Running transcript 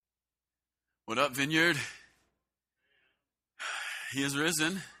What up, Vineyard? He is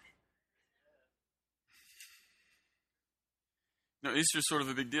risen. Easter's sort of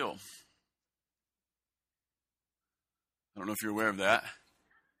a big deal. I don't know if you're aware of that.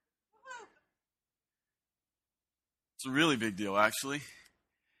 It's a really big deal, actually.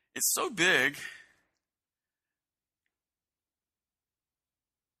 It's so big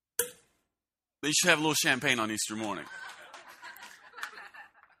that you should have a little champagne on Easter morning.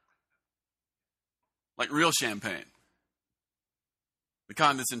 Like real champagne. The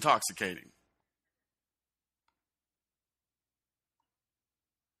kind that's intoxicating.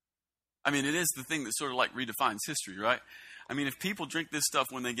 I mean, it is the thing that sort of like redefines history, right? I mean, if people drink this stuff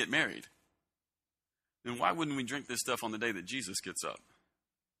when they get married, then why wouldn't we drink this stuff on the day that Jesus gets up?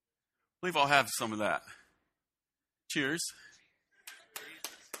 I believe I'll have some of that. Cheers.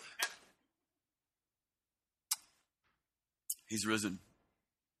 He's risen.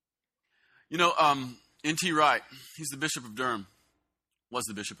 N.T. Wright, he's the Bishop of Durham, was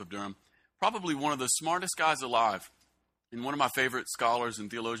the Bishop of Durham, probably one of the smartest guys alive, and one of my favorite scholars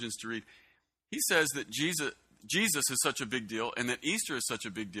and theologians to read. He says that Jesus is such a big deal, and that Easter is such a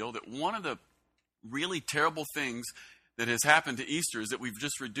big deal, that one of the really terrible things that has happened to Easter is that we've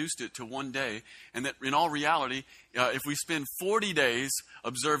just reduced it to one day, and that in all reality, if we spend 40 days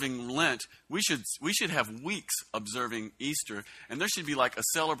observing Lent, we should have weeks observing Easter, and there should be like a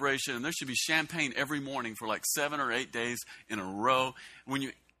celebration, and there should be champagne every morning for like 7 or 8 days in a row. When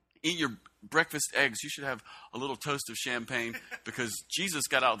you eat your breakfast eggs, you should have a little toast of champagne because Jesus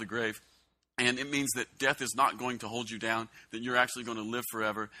got out of the grave. And it means that death is not going to hold you down, that you're actually going to live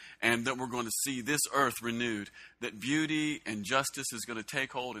forever, and that we're going to see this earth renewed, that beauty and justice is going to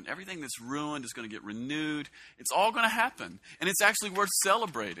take hold, and everything that's ruined is going to get renewed. It's all going to happen, and it's actually worth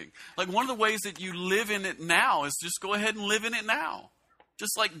celebrating. Like, one of the ways that you live in it now is just go ahead and live in it now.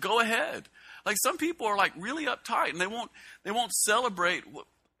 Just like, go ahead. Like, some people are like really uptight, and they won't celebrate.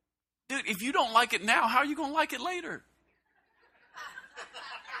 Dude, if you don't like it now, how are you going to like it later?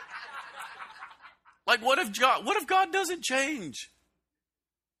 Like, what if God doesn't change?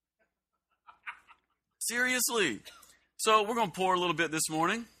 Seriously. So we're going to pour a little bit this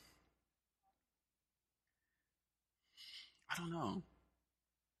morning. I don't know.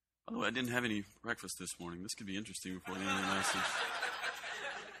 By the way, I didn't have any breakfast this morning. This could be interesting before the end of the message.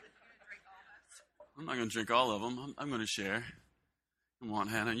 I'm not going to drink all of them. I'm going to share. Come on,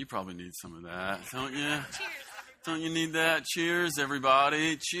 Hannah, you probably need some of that, don't you? Cheers. Don't you need that? Cheers,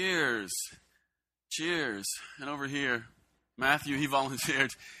 everybody. Cheers. Cheers. And over here, Matthew, he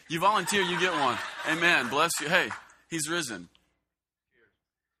volunteered. You volunteer, you get one. Amen. Bless you. Hey, he's risen.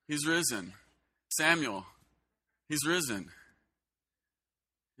 He's risen. Samuel, he's risen.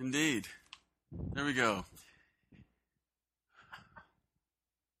 Indeed. There we go.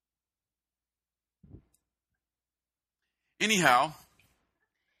 Anyhow,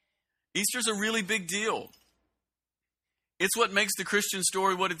 Easter's a really big deal. It's what makes the Christian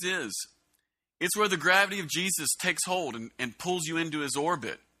story what it is. It's where the gravity of Jesus takes hold and pulls you into his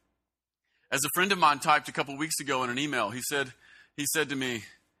orbit. As a friend of mine typed a couple weeks ago in an email, he said to me,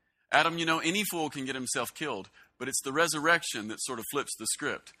 Adam, any fool can get himself killed, but it's the resurrection that sort of flips the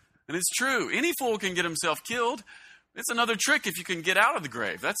script. And it's true. Any fool can get himself killed. It's another trick if you can get out of the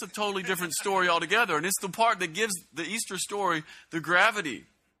grave. That's a totally different story altogether. And it's the part that gives the Easter story the gravity.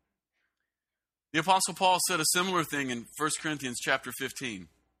 The Apostle Paul said a similar thing in 1 Corinthians chapter 15.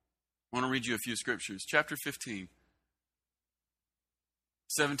 I want to read you a few scriptures. Chapter 15,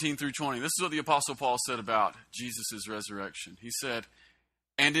 17 through 20. This is what the Apostle Paul said about Jesus' resurrection. He said,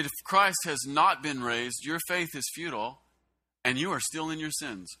 "And if Christ has not been raised, your faith is futile, and you are still in your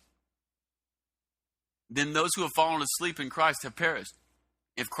sins. Then those who have fallen asleep in Christ have perished.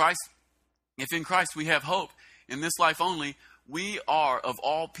 If in Christ we have hope in this life only, we are of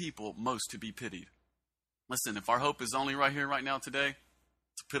all people most to be pitied." Listen, if our hope is only right here, right now, today,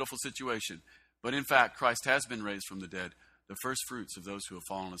 it's a pitiful situation. But in fact, Christ has been raised from the dead, the first fruits of those who have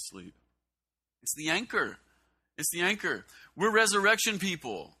fallen asleep. It's the anchor. It's the anchor. We're resurrection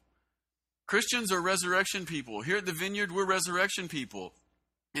people. Christians are resurrection people. Here at the Vineyard, we're resurrection people.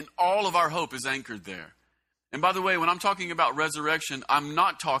 And all of our hope is anchored there. And by the way, when I'm talking about resurrection, I'm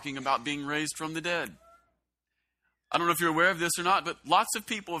not talking about being raised from the dead. I don't know if you're aware of this or not, but lots of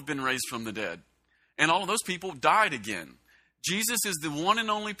people have been raised from the dead. And all of those people died again. Jesus is the one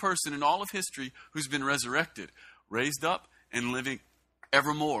and only person in all of history who's been resurrected, raised up, and living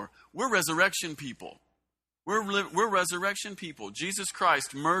evermore. We're resurrection people. We're resurrection people. Jesus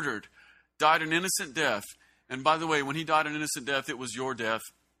Christ murdered, died an innocent death. And by the way, when he died an innocent death, it was your death,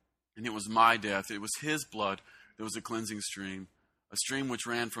 and it was my death. It was his blood that was a cleansing stream a stream which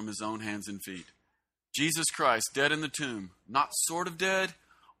ran from his own hands and feet. Jesus Christ, dead in the tomb, not sort of dead,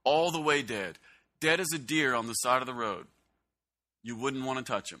 all the way dead. Dead as a deer on the side of the road. You wouldn't want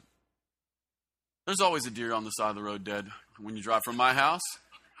to touch him. There's always a deer on the side of the road dead when you drive from my house.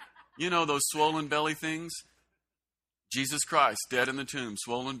 You know those swollen belly things? Jesus Christ, dead in the tomb,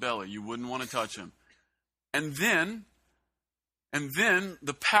 swollen belly. You wouldn't want to touch him. And then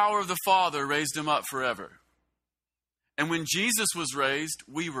the power of the Father raised him up forever. And when Jesus was raised,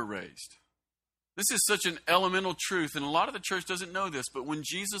 we were raised. This is such an elemental truth, and a lot of the church doesn't know this, but when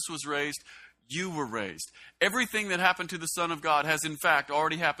Jesus was raised, you were raised. Everything that happened to the Son of God has in fact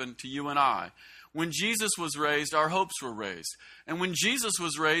already happened to you and I. When Jesus was raised, our hopes were raised. And when Jesus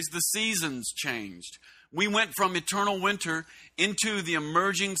was raised, the seasons changed. We went from eternal winter into the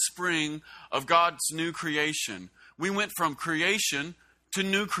emerging spring of God's new creation. We went from creation to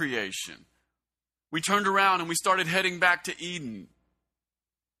new creation. We turned around and we started heading back to Eden.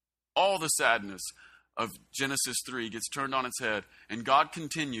 All the sadness of Genesis 3 gets turned on its head, and God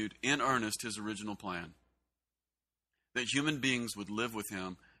continued in earnest his original plan. That human beings would live with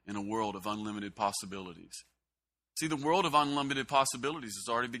him in a world of unlimited possibilities. See, the world of unlimited possibilities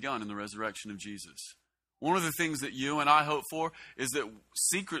has already begun in the resurrection of Jesus. One of the things that you and I hope for is that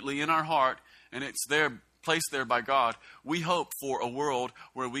secretly in our heart, and it's there, placed there by God, we hope for a world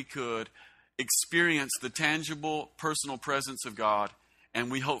where we could experience the tangible, personal presence of God, and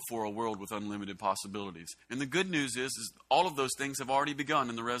we hope for a world with unlimited possibilities. And the good news is all of those things have already begun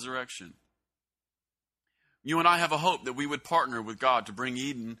in the resurrection. You and I have a hope that we would partner with God to bring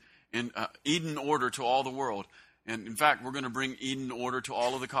Eden order to all the world. And in fact, we're going to bring Eden order to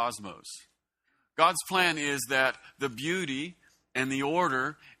all of the cosmos. God's plan is that the beauty and the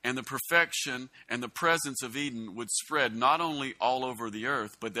order and the perfection and the presence of Eden would spread not only all over the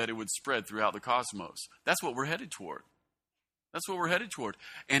earth, but that it would spread throughout the cosmos. That's what we're headed toward. That's what we're headed toward.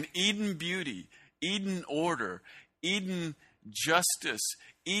 And Eden beauty, Eden order, Eden justice,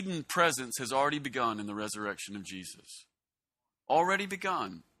 Eden presence has already begun in the resurrection of Jesus. Already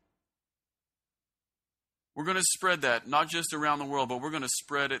begun. We're going to spread that, not just around the world, but we're going to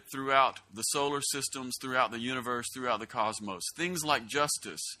spread it throughout the solar systems, throughout the universe, throughout the cosmos. Things like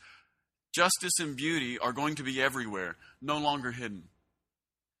justice. Justice and beauty are going to be everywhere, no longer hidden.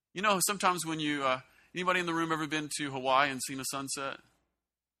 You know, sometimes when you... anybody in the room ever been to Hawaii and seen a sunset?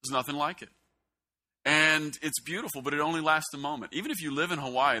 There's nothing like it. And it's beautiful, but it only lasts a moment. Even if you live in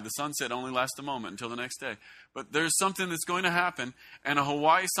Hawaii, the sunset only lasts a moment until the next day. But there's something that's going to happen, and a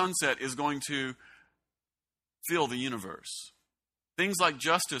Hawaii sunset is going to fill the universe. Things like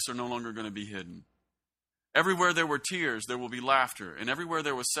justice are no longer going to be hidden. Everywhere there were tears, there will be laughter. And everywhere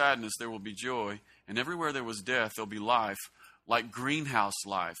there was sadness, there will be joy. And everywhere there was death, there'll be life, like greenhouse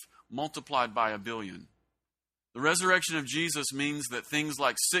life, multiplied by 1 billion. The resurrection of Jesus means that things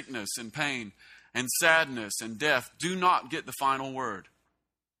like sickness and pain and sadness and death do not get the final word.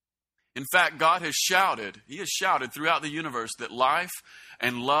 In fact, God has shouted, He has shouted throughout the universe that life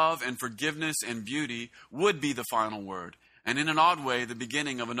and love and forgiveness and beauty would be the final word. And in an odd way, the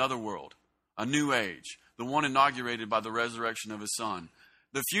beginning of another world, a new age, the one inaugurated by the resurrection of His Son.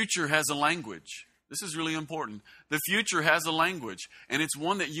 The future has a language. This is really important. The future has a language, and it's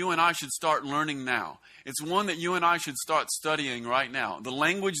one that you and I should start learning now. It's one that you and I should start studying right now. The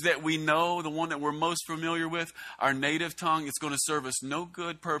language that we know, the one that we're most familiar with, our native tongue, it's going to serve us no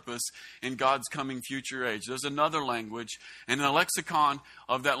good purpose in God's coming future age. There's another language, and the lexicon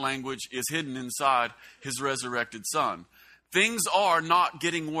of that language is hidden inside His resurrected Son. Things are not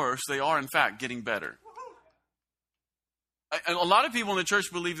getting worse. They are, in fact, getting better. A lot of people in the church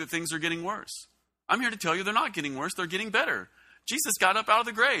believe that things are getting worse. I'm here to tell you they're not getting worse, they're getting better. Jesus got up out of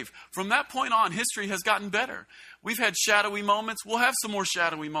the grave. From that point on, history has gotten better. We've had shadowy moments. We'll have some more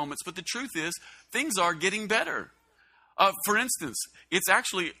shadowy moments. But the truth is, things are getting better. For instance, it's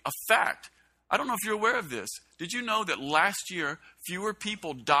actually a fact. I don't know if you're aware of this. Did you know that last year, fewer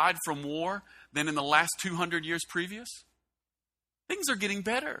people died from war than in the last 200 years previous? Things are getting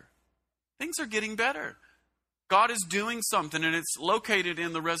better. Things are getting better. God is doing something, and it's located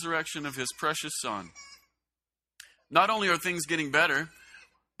in the resurrection of His precious Son. Not only are things getting better,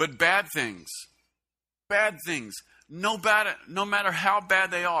 but bad things, no matter how bad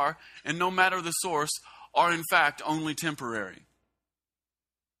they are, and no matter the source, are in fact only temporary.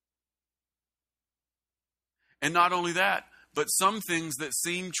 And not only that, but some things that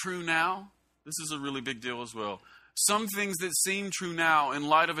seem true now, this is a really big deal as well. Some things that seem true now in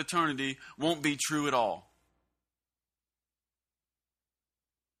light of eternity won't be true at all.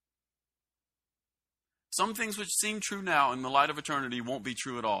 Some things which seem true now in the light of eternity won't be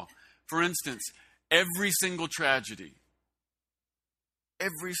true at all. For instance, every single tragedy,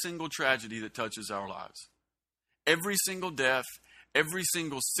 every single tragedy that touches our lives. Every single death, every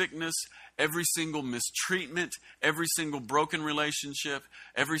single sickness, every single mistreatment, every single broken relationship,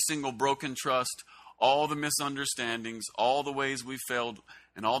 every single broken trust, all the misunderstandings, all the ways we've failed,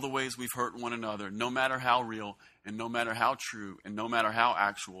 and all the ways we've hurt one another, no matter how real, and no matter how true, and no matter how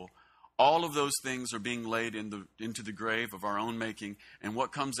actual, all of those things are being laid into the grave of our own making, and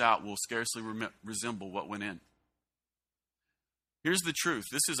what comes out will scarcely resemble what went in. Here's the truth.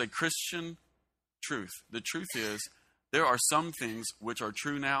 This is a Christian truth. The truth is, there are some things which are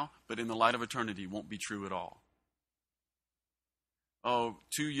true now, but in the light of eternity won't be true at all.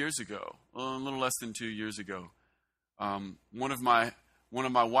 2 years ago, a little less than 2 years ago, one of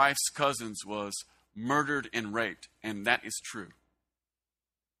my wife's cousins was murdered and raped, and that is true.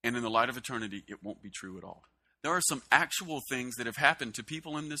 And in the light of eternity, it won't be true at all. There are some actual things that have happened to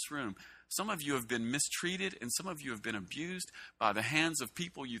people in this room. Some of you have been mistreated, and some of you have been abused by the hands of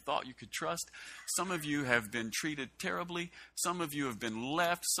people you thought you could trust. Some of you have been treated terribly. Some of you have been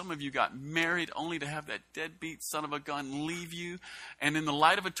left. Some of you got married only to have that deadbeat son of a gun leave you. And in the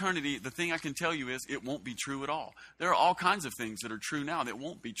light of eternity, the thing I can tell you is it won't be true at all. There are all kinds of things that are true now that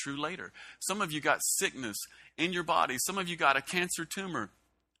won't be true later. Some of you got sickness in your body. Some of you got a cancer tumor.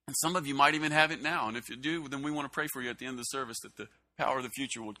 And some of you might even have it now. And if you do, then we want to pray for you at the end of the service that the power of the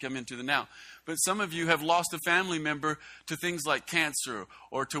future would come into the now. But some of you have lost a family member to things like cancer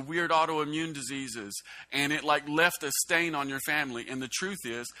or to weird autoimmune diseases. And it like left a stain on your family. And the truth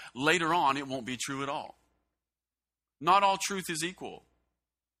is, later on, it won't be true at all. Not all truth is equal.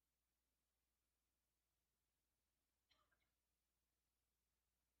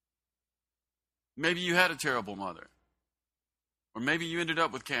 Maybe you had a terrible mother. Or maybe you ended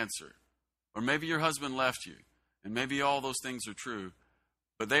up with cancer. Or maybe your husband left you. And maybe all those things are true.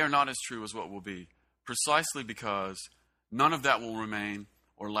 But they are not as true as what will be. Precisely because none of that will remain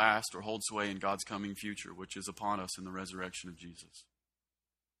or last or hold sway in God's coming future, which is upon us in the resurrection of Jesus.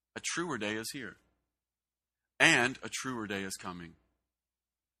 A truer day is here. And a truer day is coming.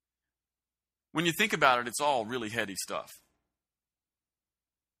 When you think about it, it's all really heady stuff.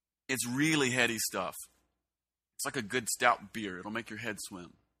 It's really heady stuff. It's like a good stout beer. It'll make your head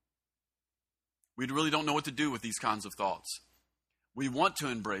swim. We really don't know what to do with these kinds of thoughts. We want to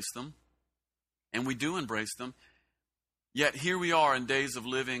embrace them, and we do embrace them. Yet here we are in days of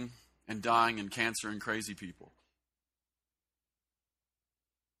living and dying and cancer and crazy people.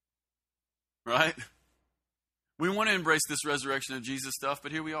 Right? We want to embrace this resurrection of Jesus stuff,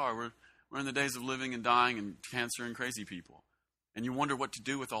 but here we are. We're in the days of living and dying and cancer and crazy people. And you wonder what to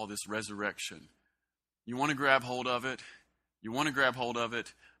do with all this resurrection. You want to grab hold of it. You want to grab hold of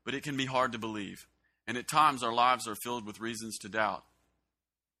it, but it can be hard to believe. And at times our lives are filled with reasons to doubt.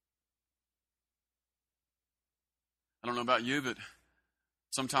 I don't know about you, but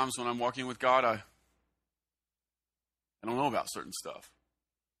sometimes when I'm walking with God, I don't know about certain stuff.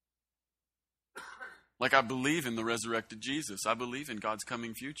 Like I believe in the resurrected Jesus. I believe in God's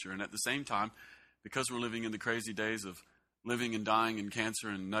coming future. And at the same time, because we're living in the crazy days of living and dying and cancer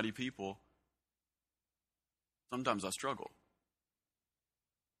and nutty people, sometimes I struggle.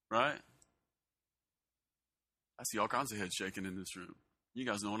 Right? I see all kinds of heads shaking in this room. You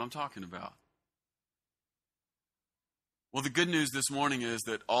guys know what I'm talking about. Well, the good news this morning is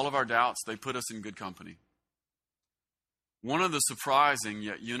that all of our doubts, they put us in good company. One of the surprising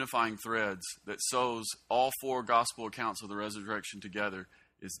yet unifying threads that sews all four gospel accounts of the resurrection together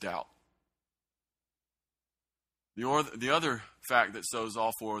is doubt. The other fact that sews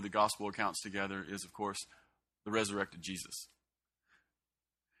all four of the gospel accounts together is, of course, the resurrected Jesus.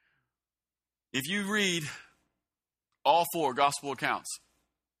 If you read all four gospel accounts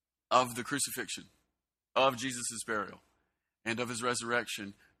of the crucifixion, of Jesus' burial, and of his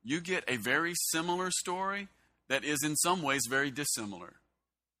resurrection, you get a very similar story that is in some ways very dissimilar.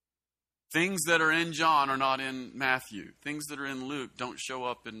 Things that are in John are not in Matthew. Things that are in Luke don't show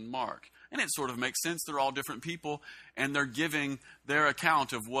up in Mark. And it sort of makes sense. They're all different people, and they're giving their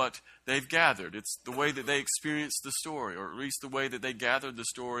account of what they've gathered. It's the way that they experienced the story, or at least the way that they gathered the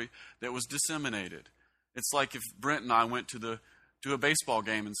story that was disseminated. It's like if Brent and I went to a baseball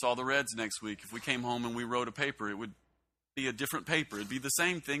game and saw the Reds next week. If we came home and we wrote a paper, it would be a different paper. It'd be the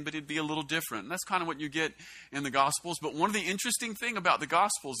same thing, but it'd be a little different. And that's kind of what you get in the Gospels. But one of the interesting things about the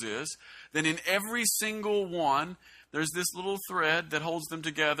Gospels is that in every single one, there's this little thread that holds them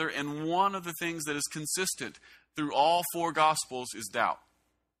together. And one of the things that is consistent through all four Gospels is doubt.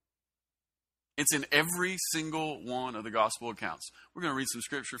 It's in every single one of the Gospel accounts. We're going to read some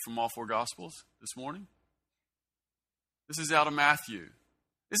scripture from all four Gospels this morning. This is out of Matthew.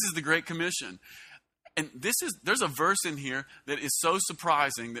 This is the Great Commission. And there's a verse in here that is so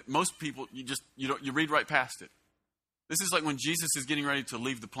surprising that most people, you read right past it. This is like when Jesus is getting ready to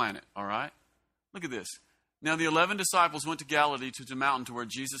leave the planet, all right? Look at this. Now the 11 disciples went to Galilee to the mountain to where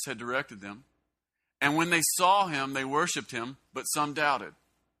Jesus had directed them. And when they saw him, they worshiped him, but some doubted.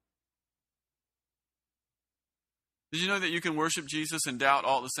 Did you know that you can worship Jesus and doubt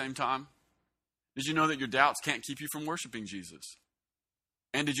all at the same time? Did you know that your doubts can't keep you from worshiping Jesus?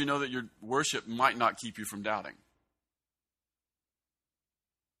 And did you know that your worship might not keep you from doubting?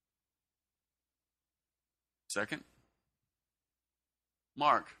 Second,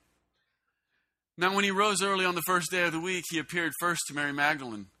 Mark. Now when he rose early on the first day of the week, he appeared first to Mary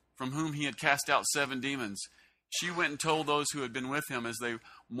Magdalene, from whom he had cast out 7 demons. She went and told those who had been with him as they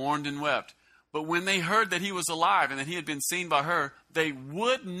mourned and wept. But when they heard that he was alive and that he had been seen by her, they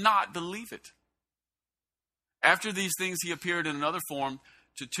would not believe it. After these things, he appeared in another form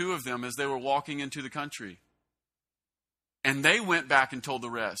to 2 of them as they were walking into the country. And they went back and told the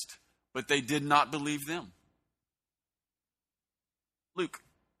rest, but they did not believe them. Luke.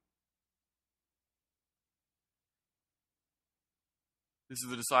 This is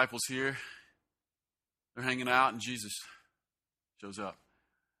the disciples here. They're hanging out and Jesus shows up.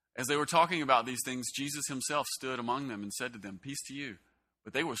 As they were talking about these things, Jesus himself stood among them and said to them, "Peace to you."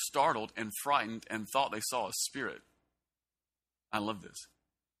 But they were startled and frightened and thought they saw a spirit. I love this.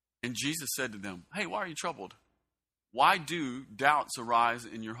 And Jesus said to them, "Hey, why are you troubled? Why do doubts arise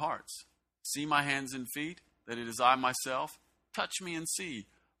in your hearts? See my hands and feet, that it is I myself? Touch me and see,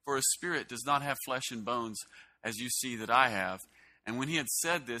 for a spirit does not have flesh and bones, as you see that I have." And when he had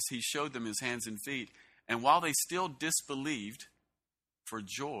said this, he showed them his hands and feet. And while they still disbelieved for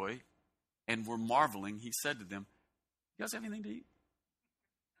joy and were marveling, he said to them, "You guys have anything to eat?"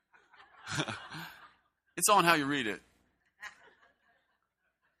 It's on how you read it.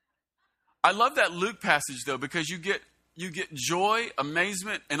 I love that Luke passage, though, because you get joy,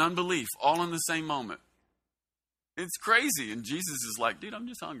 amazement, and unbelief all in the same moment. It's crazy. And Jesus is like, "Dude, I'm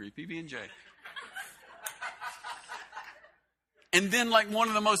just hungry. PB&J." And then, like, one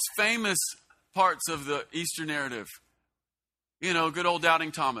of the most famous parts of the Easter narrative, good old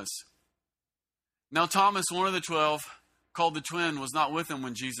doubting Thomas. Now, Thomas, one of the 12, called the twin, was not with him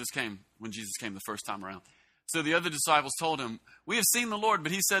when Jesus came the first time around. So the other disciples told him, "We have seen the Lord."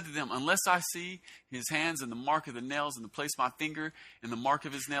 But he said to them, "Unless I see his hands and the mark of the nails, and to place my finger in the mark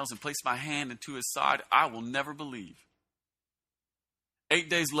of his nails, and place my hand into his side, I will never believe." 8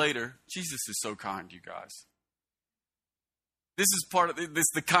 days later, Jesus is so kind, you guys. This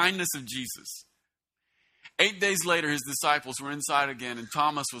is the kindness of Jesus. 8 days later, his disciples were inside again, and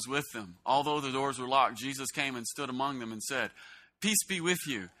Thomas was with them. Although the doors were locked, Jesus came and stood among them and said, "Peace be with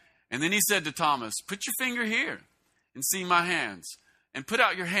you." And then he said to Thomas, "Put your finger here and see my hands, and put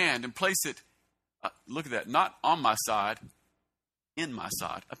out your hand and place it," look at that, not on my side, in my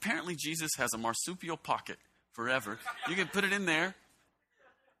side. Apparently Jesus has a marsupial pocket forever. You can put it in there.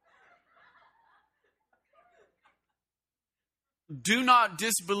 Do not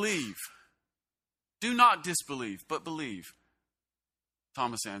disbelieve. Do not disbelieve, but believe.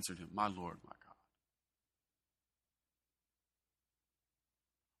 Thomas answered him, "My Lord, my God."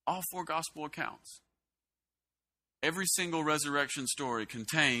 All 4 gospel accounts, every single resurrection story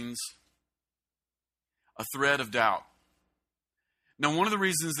contains a thread of doubt. Now, one of the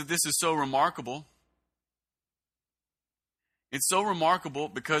reasons that this is so remarkable, it's so remarkable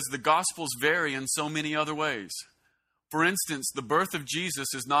because the gospels vary in so many other ways. For instance, the birth of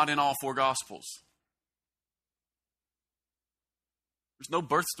Jesus is not in all 4 gospels. There's no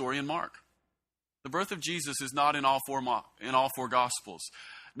birth story in Mark. The birth of Jesus is not in all four gospels.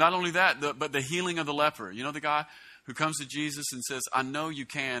 Not only that, but the healing of the leper. You know the guy who comes to Jesus and says, "I know you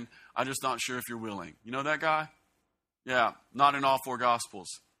can, I'm just not sure if you're willing." You know that guy? Yeah, not in all 4 gospels.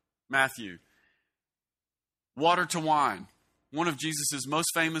 Matthew. Water to wine. One of Jesus'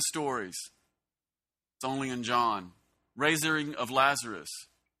 most famous stories. It's only in John. Raising of Lazarus.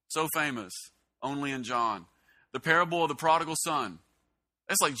 So famous. Only in John. The parable of the prodigal son.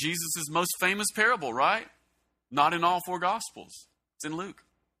 That's like Jesus' most famous parable, right? Not in all 4 gospels. It's in Luke.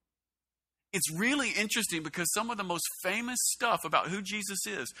 It's really interesting because some of the most famous stuff about who Jesus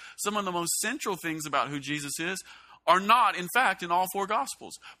is, some of the most central things about who Jesus is, are not, in fact, in all 4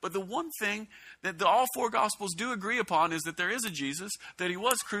 gospels. But the one thing that all 4 gospels do agree upon is that there is a Jesus, that he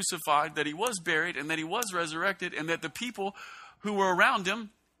was crucified, that he was buried, and that he was resurrected, and that the people who were around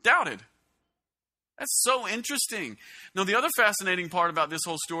him doubted. That's so interesting. Now, the other fascinating part about this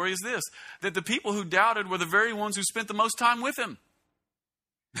whole story is this, that the people who doubted were the very ones who spent the most time with him.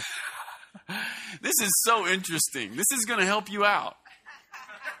 This is so interesting. This is going to help you out.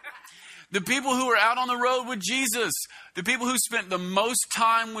 The people who are out on the road with Jesus, the people who spent the most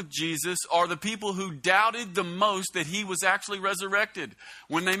time with Jesus, are the people who doubted the most that he was actually resurrected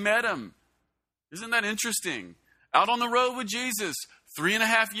when they met him. Isn't that interesting? Out on the road with Jesus,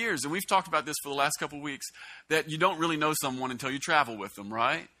 3.5 years. And we've talked about this for the last couple of weeks, that you don't really know someone until you travel with them,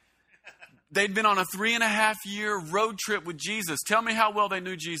 right? They'd been on a 3.5-year road trip with Jesus. Tell me how well they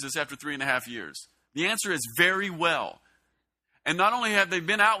knew Jesus after 3.5 years. The answer is very well. And not only have they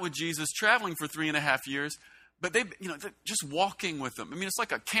been out with Jesus traveling for 3.5 years, but they're just walking with him. I mean, it's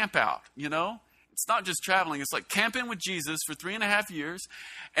like a camp out, It's not just traveling. It's like camping with Jesus for 3.5 years.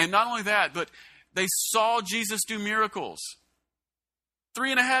 And not only that, but they saw Jesus do miracles.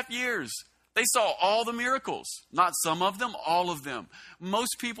 3.5 years. They saw all the miracles. Not some of them, all of them.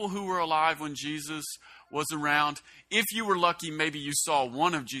 Most people who were alive when Jesus was around, if you were lucky, maybe you saw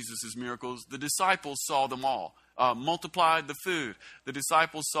one of Jesus' miracles. The disciples saw them all. Multiplied the food. The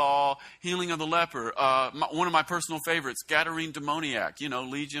disciples saw healing of the leper. One of my personal favorites, Gadarene demoniac.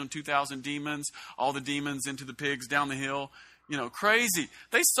 Legion, 2,000 demons, all the demons into the pigs down the hill. Crazy.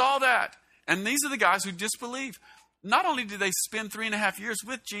 They saw that. And these are the guys who disbelieve. Not only did they spend 3.5 years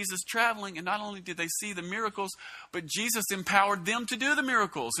with Jesus traveling, and not only did they see the miracles, but Jesus empowered them to do the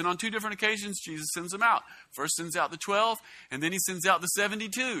miracles. And on 2 different occasions, Jesus sends them out. First sends out the 12, and then he sends out the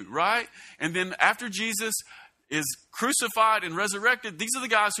 72, right? And then after Jesus is crucified and resurrected, these are the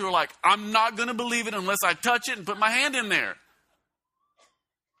guys who are like, I'm not going to believe it unless I touch it and put my hand in there.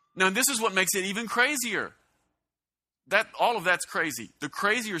 Now, this is what makes it even crazier. All of that's crazy. The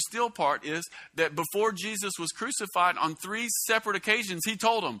crazier still part is that before Jesus was crucified, on 3 separate occasions, he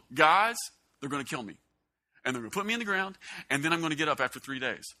told them, guys, they're going to kill me. And they're going to put me in the ground, and then I'm going to get up after 3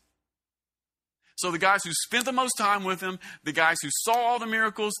 days. So the guys who spent the most time with him, the guys who saw all the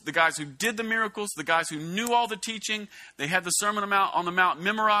miracles, the guys who did the miracles, the guys who knew all the teaching, they had the Sermon on the Mount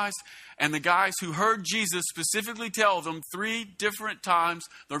memorized, and the guys who heard Jesus specifically tell them 3 different times,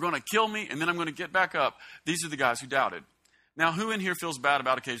 they're going to kill me, and then I'm going to get back up. These are the guys who doubted. Now, who in here feels bad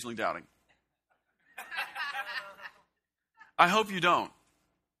about occasionally doubting? I hope you don't.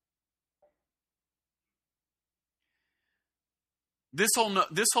 This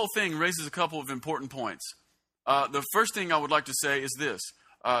whole thing raises a couple of important points. The first thing I would like to say is this.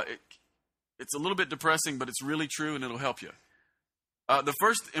 It's a little bit depressing, but it's really true, and it'll help you. The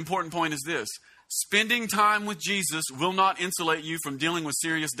first important point is this. Spending time with Jesus will not insulate you from dealing with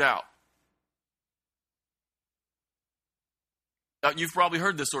serious doubt. You've probably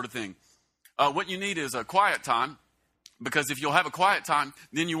heard this sort of thing. What you need is a quiet time, because if you'll have a quiet time,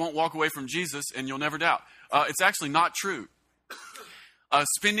 then you won't walk away from Jesus and you'll never doubt. It's actually not true.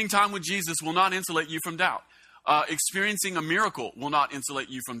 Spending time with Jesus will not insulate you from doubt. Experiencing a miracle will not insulate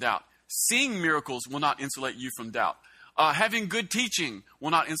you from doubt. Seeing miracles will not insulate you from doubt. Having good teaching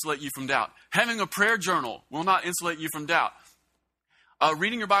will not insulate you from doubt. Having a prayer journal will not insulate you from doubt.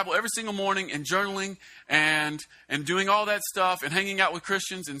 Reading your Bible every single morning and journaling and doing all that stuff and hanging out with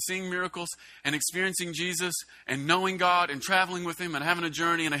Christians and seeing miracles and experiencing Jesus and knowing God and traveling with him and having a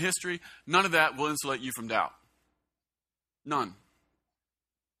journey and a history, none of that will insulate you from doubt. None.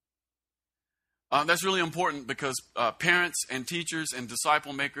 That's really important because parents and teachers and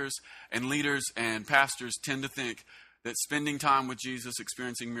disciple makers and leaders and pastors tend to think that spending time with Jesus,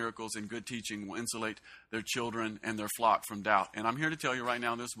 experiencing miracles and good teaching will insulate their children and their flock from doubt. And I'm here to tell you right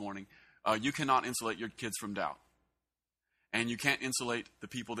now this morning, you cannot insulate your kids from doubt. And you can't insulate the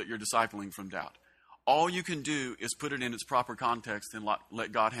people that you're discipling from doubt. All you can do is put it in its proper context and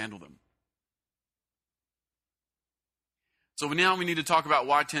let God handle them. So now we need to talk about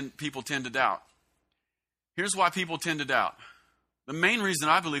why people tend to doubt. Here's why people tend to doubt. The main reason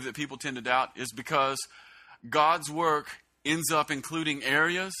I believe that people tend to doubt is because God's work ends up including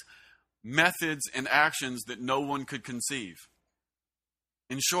areas, methods, and actions that no one could conceive.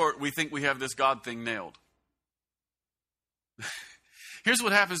 In short, we think we have this God thing nailed. Here's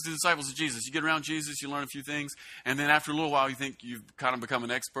what happens to the disciples of Jesus. You get around Jesus, you learn a few things, and then after a little while you think you've kind of become an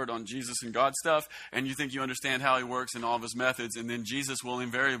expert on Jesus and God stuff, and you think you understand how he works and all of his methods, and then Jesus will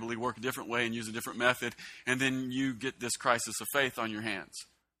invariably work a different way and use a different method, and then you get this crisis of faith on your hands.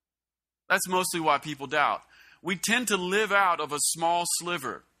 That's mostly why people doubt. We tend to live out of a small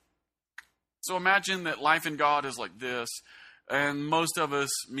sliver. So imagine that life in God is like this, and most of us,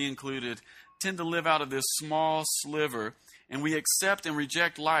 me included, tend to live out of this small sliver, and we accept and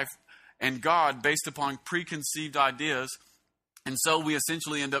reject life and God based upon preconceived ideas, and so we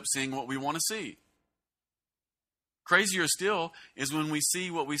essentially end up seeing what we want to see. Crazier still is when we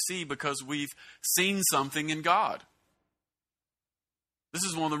see what we see because we've seen something in God. This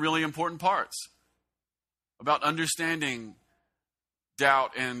is one of the really important parts about understanding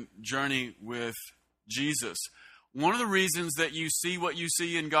doubt and journey with Jesus. One of the reasons that you see what you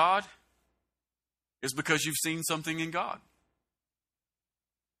see in God is because you've seen something in God.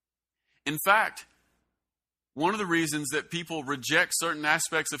 In fact, one of the reasons that people reject certain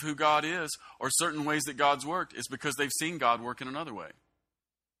aspects of who God is or certain ways that God's worked is because they've seen God work in another way.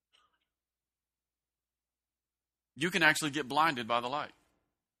 You can actually get blinded by the light.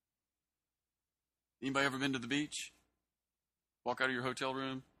 Anybody ever been to the beach? Walk out of your hotel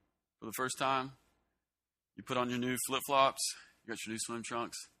room for the first time. You put on your new flip-flops. You got your new swim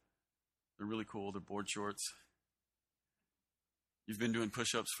trunks. They're really cool. They're board shorts. You've been doing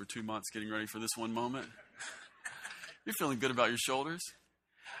push-ups for 2 months getting ready for this one moment. You're feeling good about your shoulders.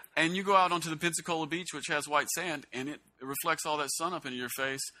 And you go out onto the Pensacola beach, which has white sand, and it reflects all that sun up into your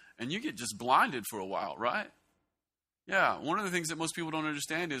face, and you get just blinded for a while, right? Yeah, one of the things that most people don't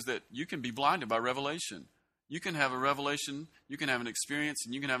understand is that you can be blinded by revelation. You can have a revelation, you can have an experience,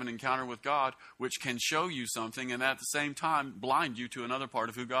 and you can have an encounter with God, which can show you something, and at the same time, blind you to another part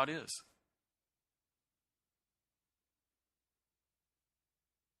of who God is.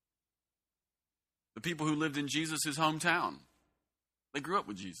 The people who lived in Jesus' hometown, they grew up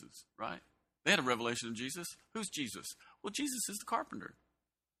with Jesus, right? They had a revelation of Jesus. Who's Jesus? Well, Jesus is the carpenter.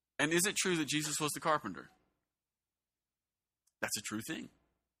 And is it true that Jesus was the carpenter? That's a true thing.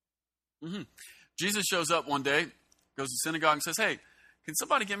 Jesus shows up one day, goes to the synagogue and says, hey, can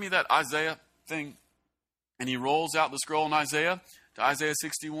somebody give me that Isaiah thing? And he rolls out the scroll in Isaiah to Isaiah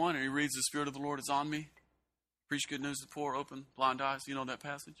 61, and he reads, the Spirit of the Lord is on me. Preach good news to the poor, open blind eyes. You know that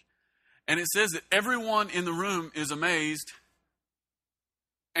passage? And it says that everyone in the room is amazed,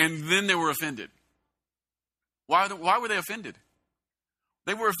 and then they were offended. Why were they offended?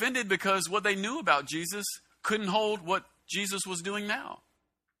 They were offended because what they knew about Jesus couldn't hold what Jesus was doing now.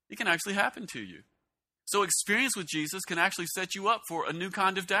 It can actually happen to you. So experience with Jesus can actually set you up for a new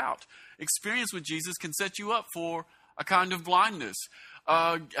kind of doubt. Experience with Jesus can set you up for a kind of blindness.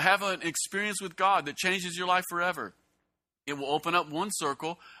 Have an experience with God that changes your life forever. It will open up one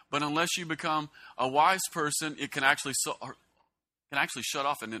circle, but unless you become a wise person, it can actually shut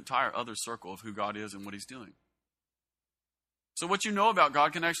off an entire other circle of who God is and what He's doing. So what you know about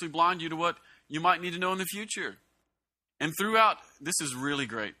God can actually blind you to what you might need to know in the future. And throughout, this is really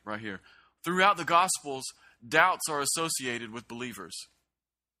great right here. Throughout the Gospels, doubts are associated with believers.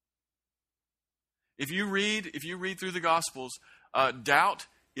 If you read through the Gospels, doubt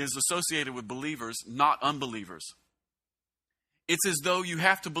is associated with believers, not unbelievers. It's as though you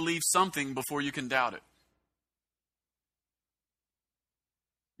have to believe something before you can doubt it.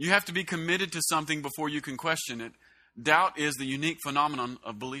 You have to be committed to something before you can question it. Doubt is the unique phenomenon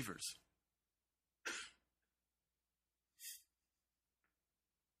of believers.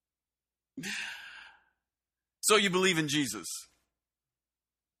 So you believe in Jesus.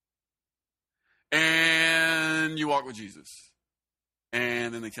 And you walk with Jesus.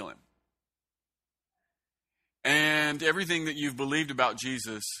 And then they kill him. And everything that you've believed about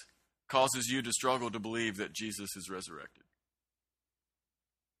Jesus causes you to struggle to believe that Jesus is resurrected.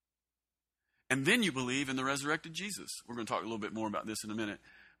 And then you believe in the resurrected Jesus. We're going to talk a little bit more about this in a minute.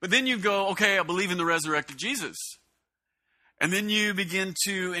 But then you go, okay, I believe in the resurrected Jesus. And then you begin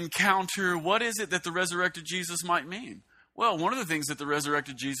to encounter what is it that the resurrected Jesus might mean. Well, one of the things that the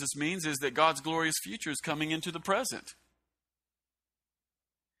resurrected Jesus means is that God's glorious future is coming into the present.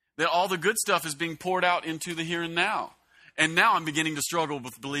 That all the good stuff is being poured out into the here and now. And now I'm beginning to struggle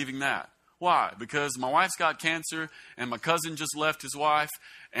with believing that. Why? Because my wife's got cancer, and my cousin just left his wife,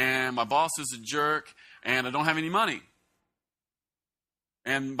 and my boss is a jerk, and I don't have any money.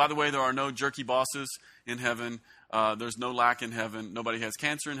 And by the way, there are no jerky bosses in heaven. There's no lack in heaven. Nobody has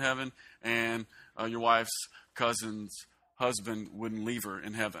cancer in heaven. And your wife's cousin's husband wouldn't leave her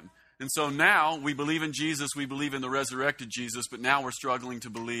in heaven. And so now we believe in Jesus. We believe in the resurrected Jesus. But now we're struggling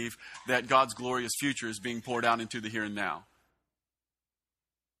to believe that God's glorious future is being poured out into the here and now.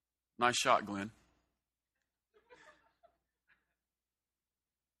 Nice shot, Glenn.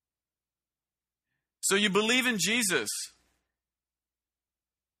 So you believe in Jesus.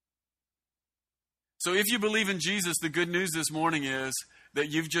 So if you believe in Jesus, the good news this morning is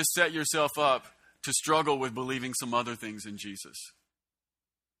that you've just set yourself up to struggle with believing some other things in Jesus.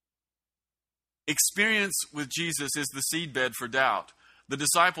 Experience with Jesus is the seedbed for doubt. The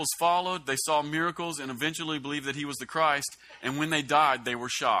disciples followed, they saw miracles, and eventually believed that he was the Christ. And when they died, they were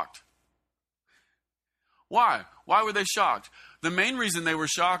shocked. Why? Why were they shocked? The main reason they were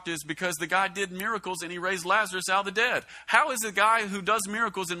shocked is because the guy did miracles and he raised Lazarus out of the dead. How is the guy who does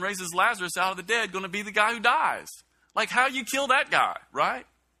miracles and raises Lazarus out of the dead going to be the guy who dies? Like, how you kill that guy, right?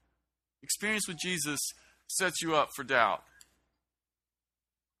 Experience with Jesus sets you up for doubt.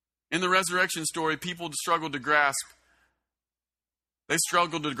 In the resurrection story, people struggled to grasp. They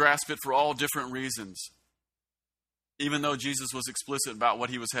struggled to grasp it for all different reasons, even though Jesus was explicit about what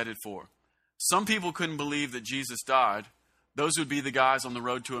he was headed for. Some people couldn't believe that Jesus died. Those would be the guys on the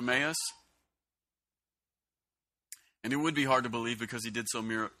road to Emmaus. And it would be hard to believe because he did so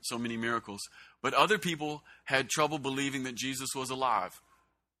many miracles. But other people had trouble believing that Jesus was alive.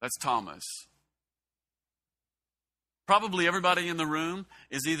 That's Thomas. Probably everybody in the room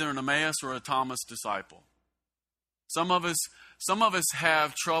is either an Emmaus or a Thomas disciple. Some of us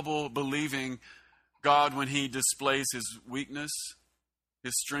have trouble believing God when he displays his weakness,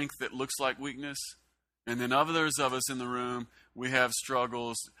 his strength that looks like weakness. And then others of us in the room, we have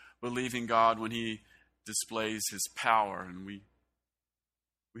struggles believing God when he displays his power, and we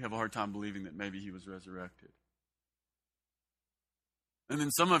have a hard time believing that maybe he was resurrected. And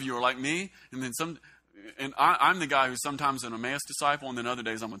then some of you are like me, and I'm the guy who's sometimes an Emmaus disciple, and then other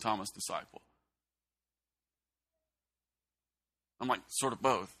days I'm a Thomas disciple. I'm like sort of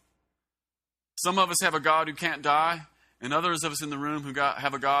both. Some of us have a God who can't die, and others of us in the room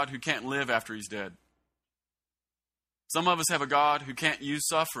have a God who can't live after he's dead. Some of us have a God who can't use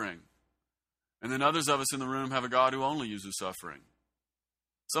suffering. And then others of us in the room have a God who only uses suffering.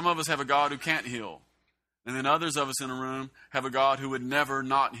 Some of us have a God who can't heal. And then others of us in the room have a God who would never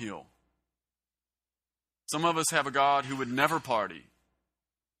not heal. Some of us have a God who would never party.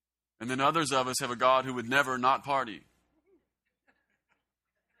 And then others of us have a God who would never not party.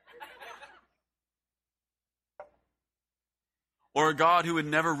 Or a God who would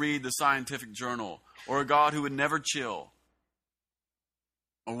never read the scientific journal. Or a God who would never chill.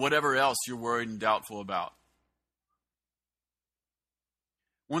 Or whatever else you're worried and doubtful about.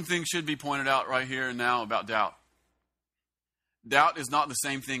 One thing should be pointed out right here and now about doubt. Doubt is not the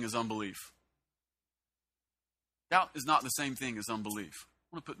same thing as unbelief. Doubt is not the same thing as unbelief.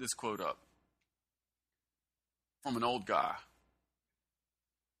 I want to put this quote up from an old guy.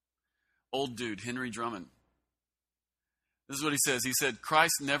 Old dude, Henry Drummond. This is what he says. He said,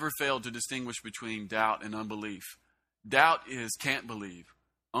 Christ never failed to distinguish between doubt and unbelief. Doubt is can't believe.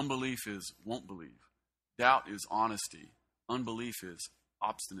 Unbelief is won't believe. Doubt is honesty. Unbelief is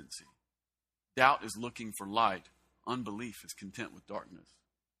obstinacy. Doubt is looking for light. Unbelief is content with darkness.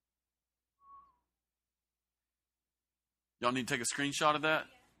 Y'all need to take a screenshot of that?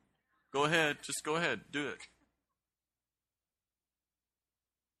 Go ahead. Just go ahead. Do it.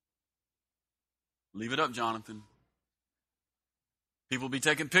 Leave it up, Jonathan. People be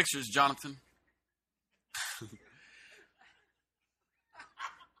taking pictures, Jonathan.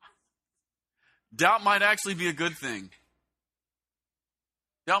 Doubt might actually be a good thing.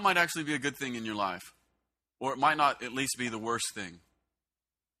 Doubt might actually be a good thing in your life. Or it might not at least be the worst thing.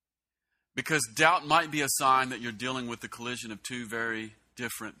 Because doubt might be a sign that you're dealing with the collision of two very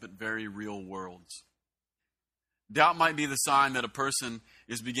different but very real worlds. Doubt might be the sign that a person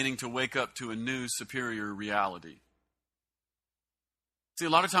is beginning to wake up to a new superior reality. See, a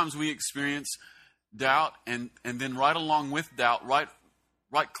lot of times we experience doubt and then right along with doubt, right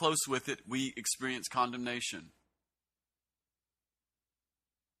close with it, we experience condemnation.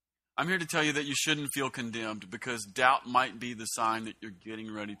 I'm here to tell you that you shouldn't feel condemned because doubt might be the sign that you're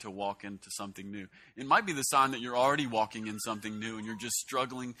getting ready to walk into something new. It might be the sign that you're already walking in something new and you're just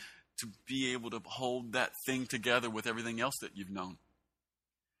struggling to be able to hold that thing together with everything else that you've known.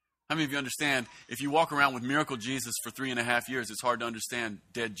 How many of you understand if you walk around with miracle Jesus for 3.5 years, it's hard to understand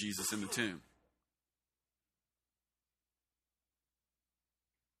dead Jesus in the tomb?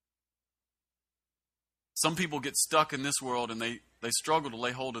 Some people get stuck in this world and they struggle to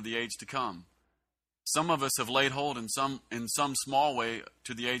lay hold of the age to come. Some of us have laid hold in some small way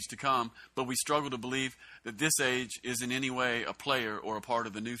to the age to come, but we struggle to believe that this age is in any way a player or a part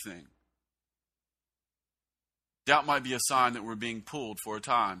of the new thing. Doubt might be a sign that we're being pulled for a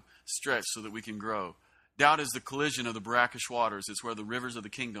time, stretched so that we can grow. Doubt is the collision of the brackish waters. It's where the rivers of the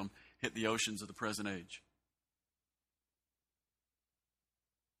kingdom hit the oceans of the present age.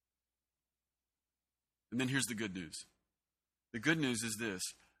 And then here's the good news. The good news is this,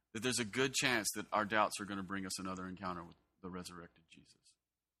 that there's a good chance that our doubts are going to bring us another encounter with the resurrected Jesus.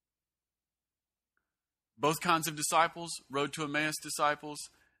 Both kinds of disciples, Road to Emmaus disciples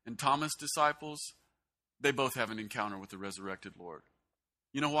and Thomas disciples, they both have an encounter with the resurrected Lord.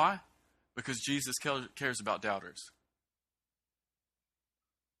 You know why? Because Jesus cares about doubters.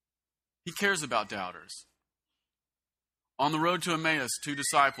 He cares about doubters. On the road to Emmaus, 2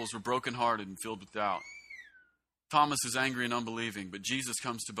 disciples were brokenhearted and filled with doubt. Thomas is angry and unbelieving, but Jesus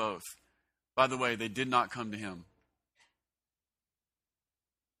comes to both. By the way, they did not come to him.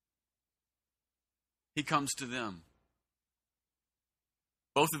 He comes to them.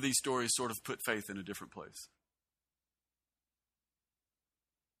 Both of these stories sort of put faith in a different place.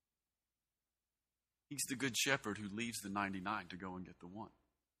 He's the good shepherd who leaves the 99 to go and get the one.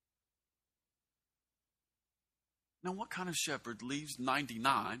 Now, what kind of shepherd leaves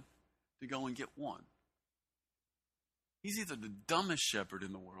 99 to go and get one? He's either the dumbest shepherd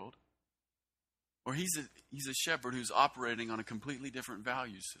in the world, or he's a shepherd who's operating on a completely different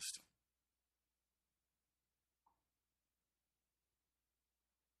value system.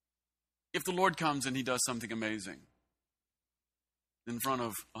 If the Lord comes and he does something amazing in front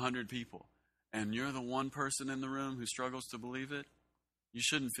of 100 people, and you're the one person in the room who struggles to believe it, you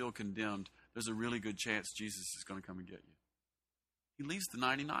shouldn't feel condemned. There's a really good chance Jesus is going to come and get you. He leaves the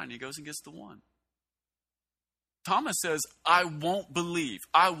 99. He goes and gets the one. Thomas says, I won't believe.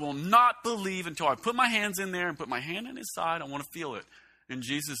 I will not believe until I put my hands in there and put my hand in his side. I want to feel it. And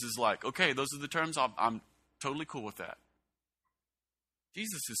Jesus is like, okay, those are the terms. I'm totally cool with that.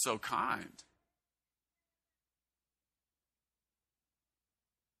 Jesus is so kind.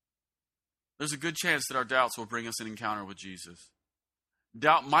 There's a good chance that our doubts will bring us an encounter with Jesus.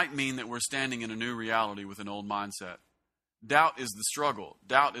 Doubt might mean that we're standing in a new reality with an old mindset. Doubt is the struggle.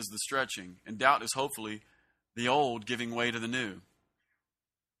 Doubt is the stretching. And doubt is hopefully the old giving way to the new.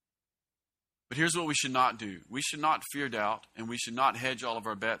 But here's what we should not do. We should not fear doubt, and we should not hedge all of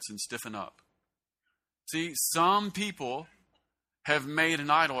our bets and stiffen up. See, some people have made an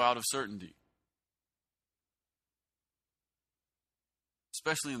idol out of certainty.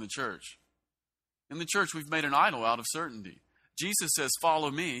 Especially in the church. In the church, we've made an idol out of certainty. Jesus says,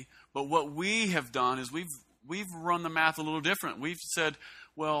 follow me. But what we have done is we've run the math a little different. We've said,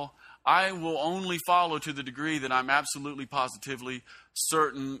 well, I will only follow to the degree that I'm absolutely positively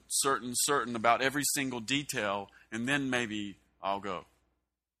certain about every single detail, and then maybe I'll go.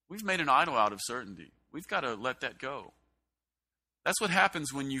 We've made an idol out of certainty. We've got to let that go. That's what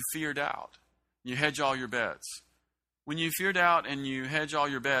happens when you fear doubt. You hedge all your bets. When you fear doubt and you hedge all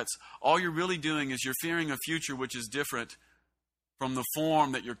your bets, all you're really doing is you're fearing a future which is different from the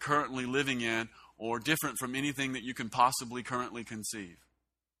form that you're currently living in, or different from anything that you can possibly currently conceive.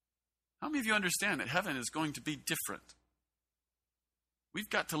 How many of you understand that heaven is going to be different? We've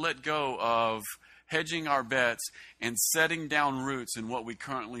got to let go of hedging our bets and setting down roots in what we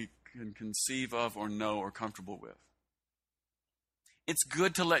currently can conceive of or know or comfortable with. It's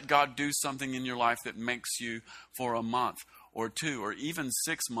good to let God do something in your life that makes you, for a month or 2 or even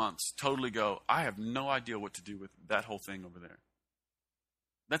 6 months, totally go, I have no idea what to do with that whole thing over there.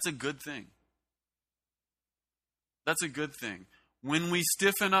 That's a good thing. That's a good thing. When we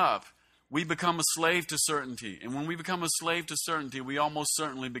stiffen up, we become a slave to certainty. And when we become a slave to certainty, we almost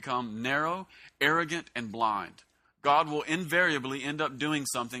certainly become narrow, arrogant, and blind. God will invariably end up doing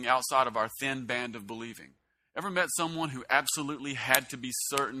something outside of our thin band of believing. Ever met someone who absolutely had to be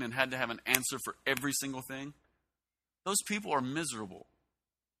certain and had to have an answer for every single thing? Those people are miserable.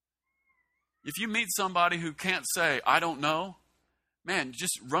 If you meet somebody who can't say, I don't know, man,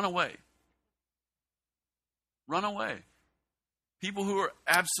 just run away. Run away. People who are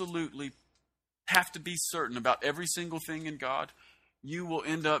absolutely have to be certain about every single thing in God, you will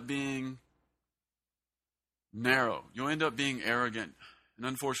end up being narrow. You'll end up being arrogant. And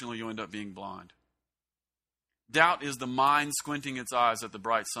unfortunately, you'll end up being blind. Doubt is the mind squinting its eyes at the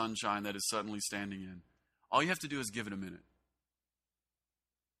bright sunshine that is suddenly standing in. All you have to do is give it a minute.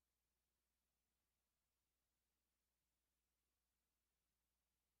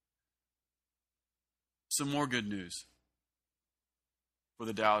 Some more good news for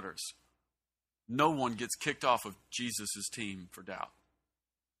the doubters. No one gets kicked off of Jesus' team for doubt.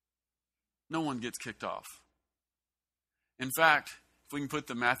 No one gets kicked off. In fact, if we can put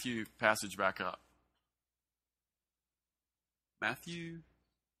the Matthew passage back up. Matthew.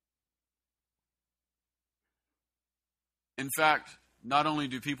 In fact, not only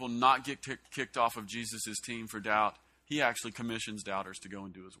do people not get kicked off of Jesus' team for doubt, he actually commissions doubters to go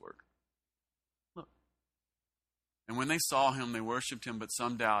and do his work. Look. And when they saw him, they worshipped him, but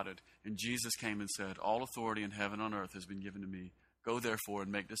some doubted. And Jesus came and said, all authority in heaven and on earth has been given to me. Go therefore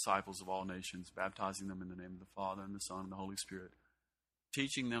and make disciples of all nations, baptizing them in the name of the Father and the Son and the Holy Spirit,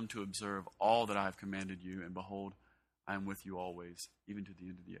 teaching them to observe all that I have commanded you. And behold, I am with you always, even to the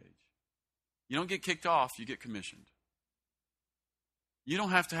end of the age. You don't get kicked off, you get commissioned. You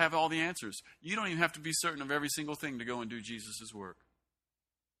don't have to have all the answers. You don't even have to be certain of every single thing to go and do Jesus' work.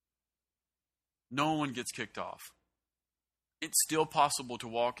 No one gets kicked off. It's still possible to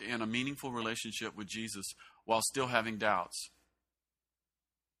walk in a meaningful relationship with Jesus while still having doubts.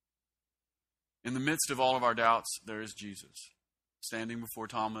 In the midst of all of our doubts, there is Jesus, standing before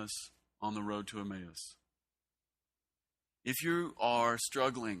Thomas on the road to Emmaus. If you are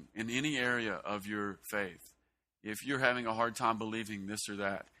struggling in any area of your faith, if you're having a hard time believing this or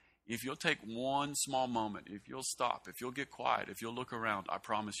that, if you'll take one small moment, if you'll stop, if you'll get quiet, if you'll look around, I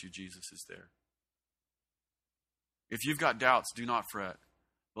promise you Jesus is there. If you've got doubts, do not fret.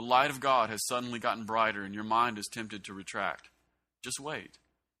 The light of God has suddenly gotten brighter and your mind is tempted to retract. Just wait.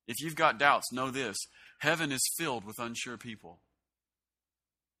 If you've got doubts, know this: heaven is filled with unsure people.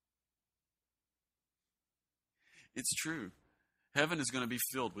 It's true. Heaven is going to be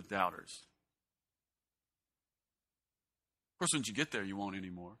filled with doubters. Of course, once you get there, you won't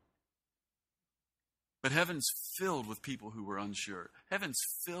anymore. But heaven's filled with people who were unsure. Heaven's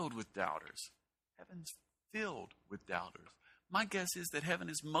filled with doubters. Heaven's filled with doubters. My guess is that heaven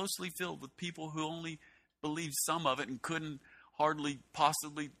is mostly filled with people who only believed some of it and couldn't hardly,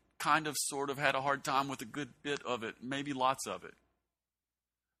 possibly, kind of, sort of had a hard time with a good bit of it, maybe lots of it.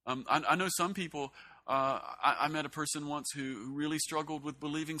 I know some people, I met a person once who really struggled with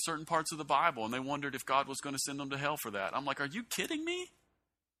believing certain parts of the Bible, and they wondered if God was going to send them to hell for that. I'm like, are you kidding me?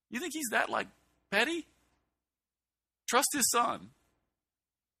 You think he's that, petty? Trust his son.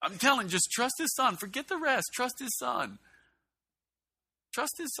 I'm telling you, just trust his son. Forget the rest. Trust his son.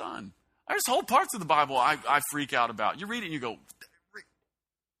 Trust his son. There's whole parts of the Bible I freak out about. You read it and you go,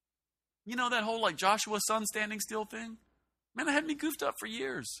 you know that whole Joshua's son standing still thing? Man, that had me goofed up for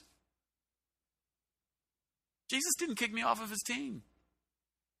years. Jesus didn't kick me off of his team.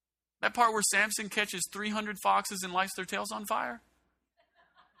 That part where Samson catches 300 foxes and lights their tails on fire?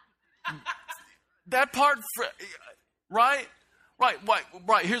 That part, right?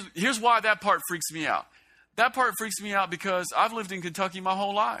 Right. Here's why that part freaks me out. That part freaks me out because I've lived in Kentucky my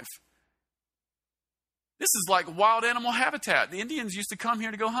whole life. This is like wild animal habitat. The Indians used to come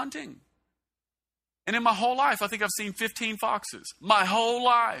here to go hunting. And in my whole life, I think I've seen 15 foxes. My whole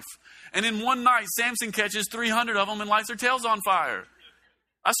life. And in one night, Samson catches 300 of them and lights their tails on fire.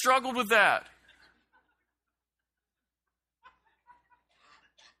 I struggled with that.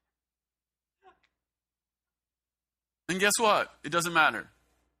 And guess what? It doesn't matter.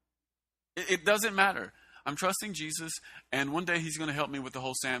 It doesn't matter. I'm trusting Jesus, and one day he's going to help me with the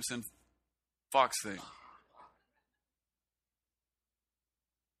whole Samson fox thing.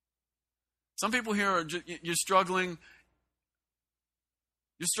 Some people here are you're struggling.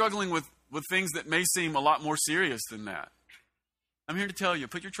 You're struggling with things that may seem a lot more serious than that. I'm here to tell you,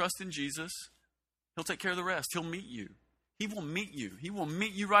 put your trust in Jesus. He'll take care of the rest. He'll meet you. He will meet you. He will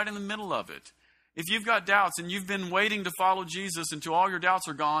meet you right in the middle of it. If you've got doubts and you've been waiting to follow Jesus until all your doubts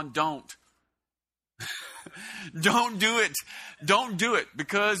are gone, don't. Don't do it. Don't do it,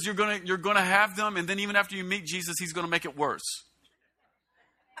 because you're gonna have them, and then even after you meet Jesus, he's gonna make it worse.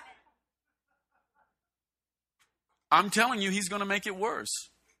 I'm telling you, he's gonna make it worse.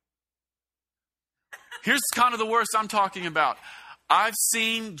 Here's kind of the worst I'm talking about. I've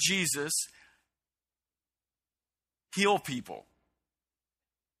seen Jesus heal people.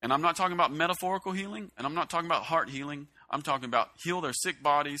 And I'm not talking about metaphorical healing, and I'm not talking about heart healing. I'm talking about heal their sick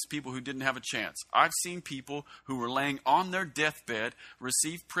bodies, people who didn't have a chance. I've seen people who were laying on their deathbed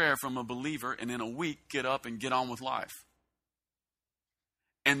receive prayer from a believer, and in a week get up and get on with life.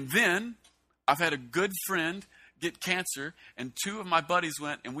 And then I've had a good friend get cancer, and two of my buddies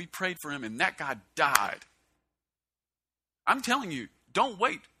went and we prayed for him, and that guy died. I'm telling you, don't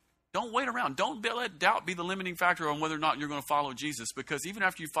wait. Don't wait around. Don't let doubt be the limiting factor on whether or not you're going to follow Jesus, because even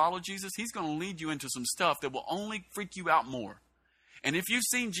after you follow Jesus, he's going to lead you into some stuff that will only freak you out more. And if you've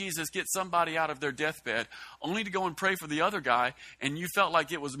seen Jesus get somebody out of their deathbed only to go and pray for the other guy, and you felt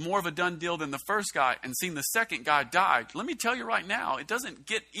like it was more of a done deal than the first guy, and seen the second guy die, let me tell you right now, it doesn't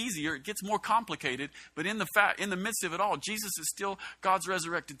get easier. It gets more complicated. But in the midst of it all, Jesus is still God's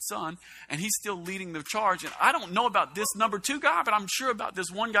resurrected son, and he's still leading the charge. And I don't know about this number two guy, but I'm sure about this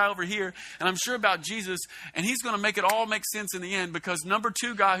one guy over here, and I'm sure about Jesus, and he's going to make it all make sense in the end, because number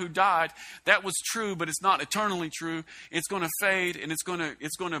two guy who died, that was true, but it's not eternally true. It's going to fade, and it's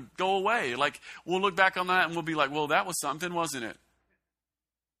going to go away. Like, we'll look back on that and we'll be like, well, that was something, wasn't it?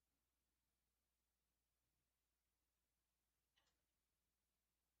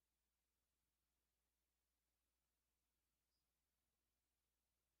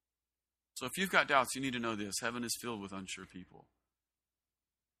 So if you've got doubts, you need to know this: heaven is filled with unsure people.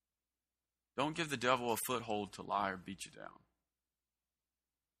 Don't give the devil a foothold to lie or beat you down.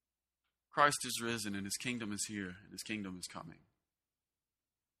 Christ is risen, and his kingdom is here, and his kingdom is coming.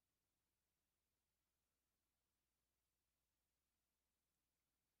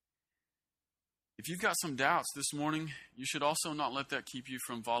 If you've got some doubts this morning, you should also not let that keep you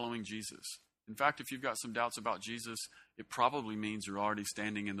from following Jesus. In fact, if you've got some doubts about Jesus, it probably means you're already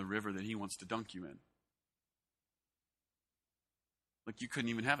standing in the river that he wants to dunk you in. Like you couldn't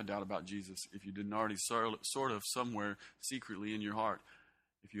even have a doubt about Jesus if you didn't already sort of somewhere secretly in your heart,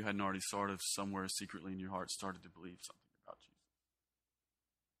 if you hadn't already sort of somewhere secretly in your heart started to believe something about Jesus.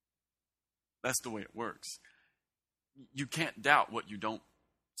 That's the way it works. You can't doubt what you don't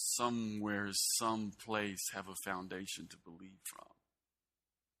somewhere, someplace have a foundation to believe from.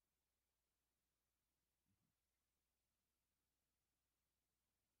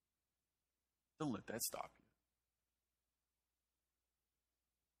 Don't let that stop you.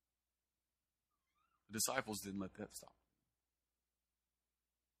 The disciples didn't let that stop.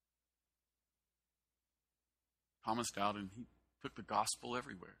 Thomas doubted, and he took the gospel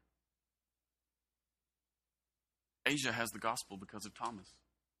everywhere. Asia has the gospel because of Thomas.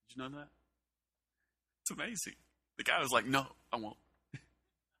 Did you know that? It's amazing. The guy was like, no, I won't.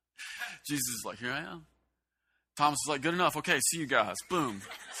 Jesus is like, here I am. Thomas is like, good enough. Okay, see you guys. Boom.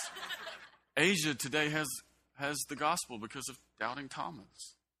 Asia today has the gospel because of doubting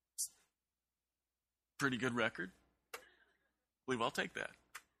Thomas. Pretty good record. I believe I'll take that.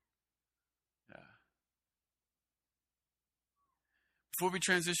 Yeah. Before we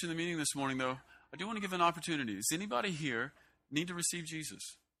transition the meeting this morning, though, I do want to give an opportunity. Does anybody here need to receive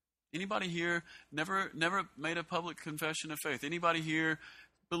Jesus? Anybody here never made a public confession of faith? Anybody here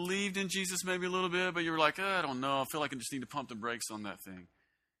believed in Jesus maybe a little bit, but you were like, I don't know, I feel like I just need to pump the brakes on that thing?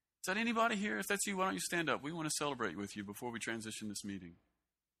 Is that anybody here? If that's you, why don't you stand up? We want to celebrate with you before we transition this meeting.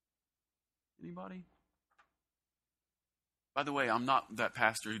 Anybody? By the way, I'm not that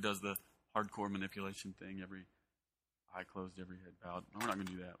pastor who does the hardcore manipulation thing, every eye closed, every head bowed. No, we're not going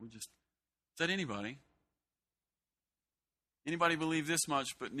to do that. Is that anybody? Anybody believe this much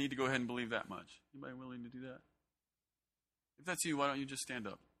but need to go ahead and believe that much? Anybody willing to do that? If that's you, why don't you just stand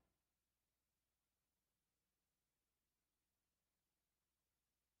up?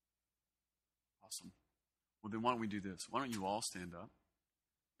 Awesome. Well, then why don't we do this? Why don't you all stand up?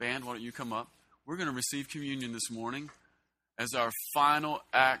 Band, why don't you come up? We're going to receive communion this morning as our final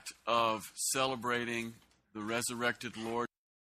act of celebrating the resurrected Lord.